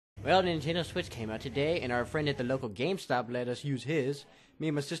Well, the Nintendo Switch came out today, and our friend at the local GameStop let us use his. Me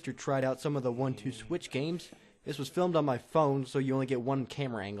and my sister tried out some of the 1-2 Switch games. This was filmed on my phone, so you only get one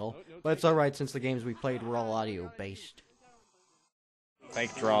camera angle. But it's alright since the games we played were all audio-based.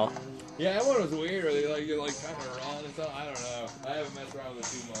 Fake draw. Yeah, that one was weird. Really, like you're like kind of wrong and stuff. I don't know. I haven't messed around with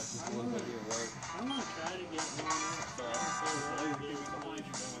it too much. It looks like it work. I'm gonna try to get one.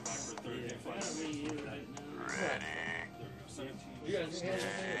 You guys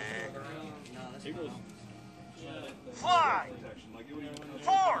Fly!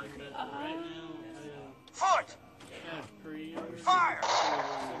 Fork! Foot! Fire!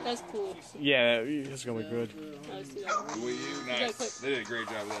 That's cool. Yeah, it's gonna be good. Wii U, nice. They did a great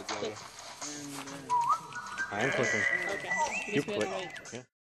job with that Zelda. I am clicking. Okay. You click. Yeah.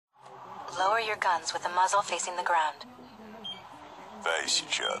 Lower your guns with the muzzle facing the ground. Face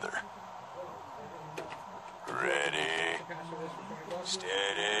each other. Ready.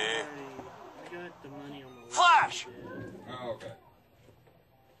 Steady. Flash! Oh, okay.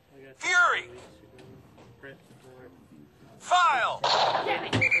 Fury! File!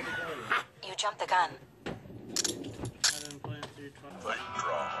 You jump the gun. Late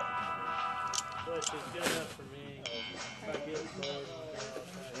draw.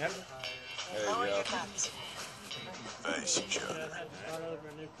 Yep. Lower your guns. Face each other.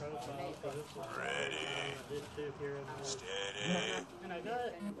 Ready. Steady. And I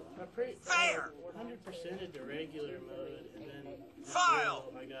got a pretty Fair! 100%ed the regular mode, and then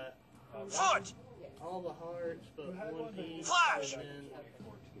File! I got Foot! all the hearts but one piece. Flash! And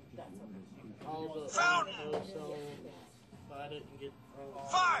then all the Fountain! so I didn't get all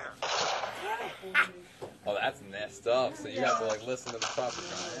Fire! Oh, that's messed up. So you have to like listen to the proper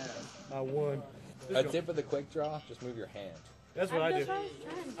command. I won. A tip of the quick draw: just move your hand. That's what I do.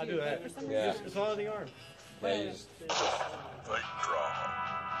 I do that. Yeah. It's all in the arm. Yeah, you just Late draw.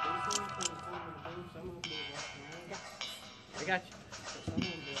 I got you.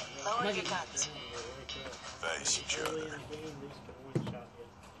 Lower your guns. Face each other.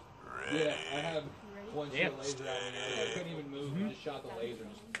 yeah. Ready. I had one shot laser out of me. I couldn't even move. I just shot the laser.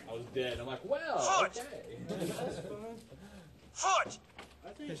 And I was dead. I'm like, well, Foot! okay. Foot! I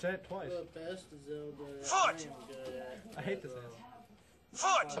think They said it twice. the best Zelda Foot! I am good at. I hate this ass.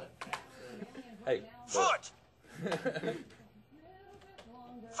 Foot! Hey, Foot!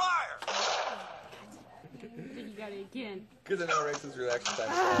 Fire! You got it again. because I know Rachel's reaction time.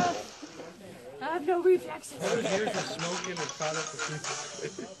 I have no reflexes. I was here for smoking and caught up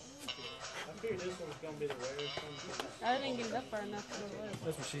with people. I figured this one's gonna be the rarest one. I didn't get it up far enough to it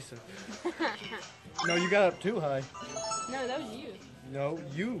That's what she said. No, you got up too high. No, that was you. No,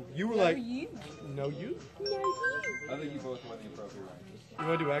 you. You were No, like, you. no, you. No, you. I think you both went the appropriate range. You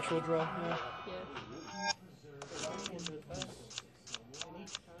want to do actual draw? Yeah. Yeah.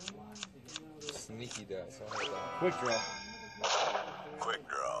 Sneaky dice. Oh my god. Quick draw. Quick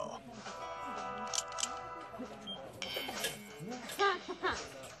draw.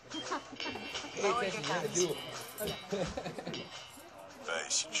 Lower your guns.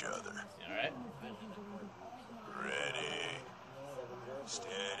 Face each other. Alright. Ready.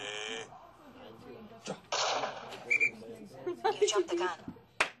 Steady. You jump the gun.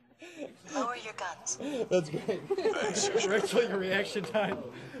 Lower your guns. That's great. Face each other. Rachel, your reaction time.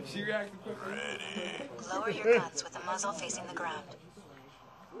 She reacted quickly. Ready. Lower your guns with the muzzle facing the ground.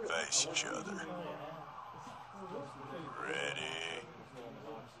 Face each other. Ready.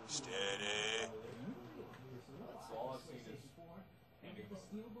 Steady.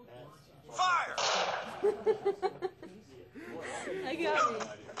 Fire! I got it.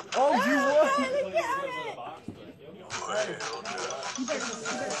 Oh, you won! Well done.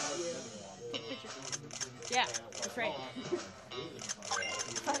 Yeah, that's right.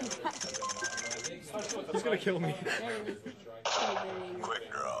 He's gonna kill me. There it is.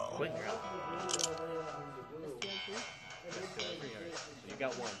 Quick draw. Quick draw. You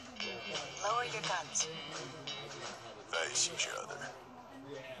got one. Lower your guns. Face each other.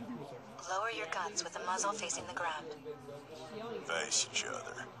 Lower your guns with the muzzle facing the ground. Face each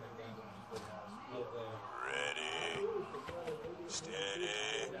other. Ready. Steady.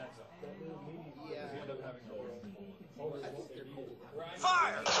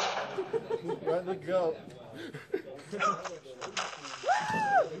 Fire! Let it go.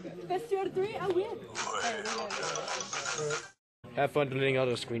 Best 2 out of 3, I win. Well done. Have fun deleting all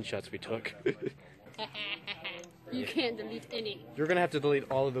those screenshots we took. You can't delete any. You're gonna have to delete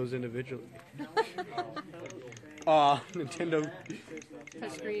all of those individually. Nintendo.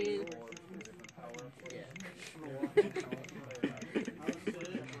 Touchscreen.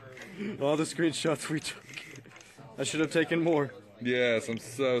 All the screenshots we took. I should have taken more. Yes, I'm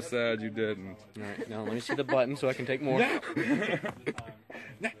so sad you didn't. Alright, now let me see the button so I can take more. Which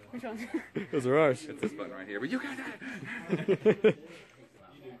one? Those are ours. It's this button right here, but you got that.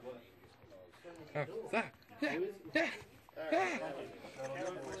 Oh, stop. Yeah, yeah, yeah.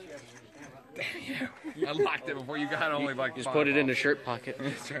 I locked it before you got only like Just 5 put it in balls. the shirt pocket.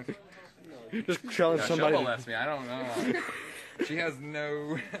 Just challenge Yeah, somebody. she'll molest me. I don't know. She has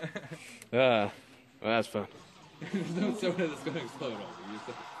no. Well, that's fun. There's no soda that's gonna explode on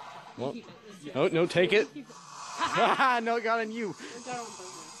you. Well, no, take it. No, it got on you.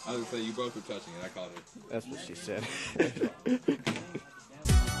 I was gonna say you both were touching it. I caught it. That's what she said.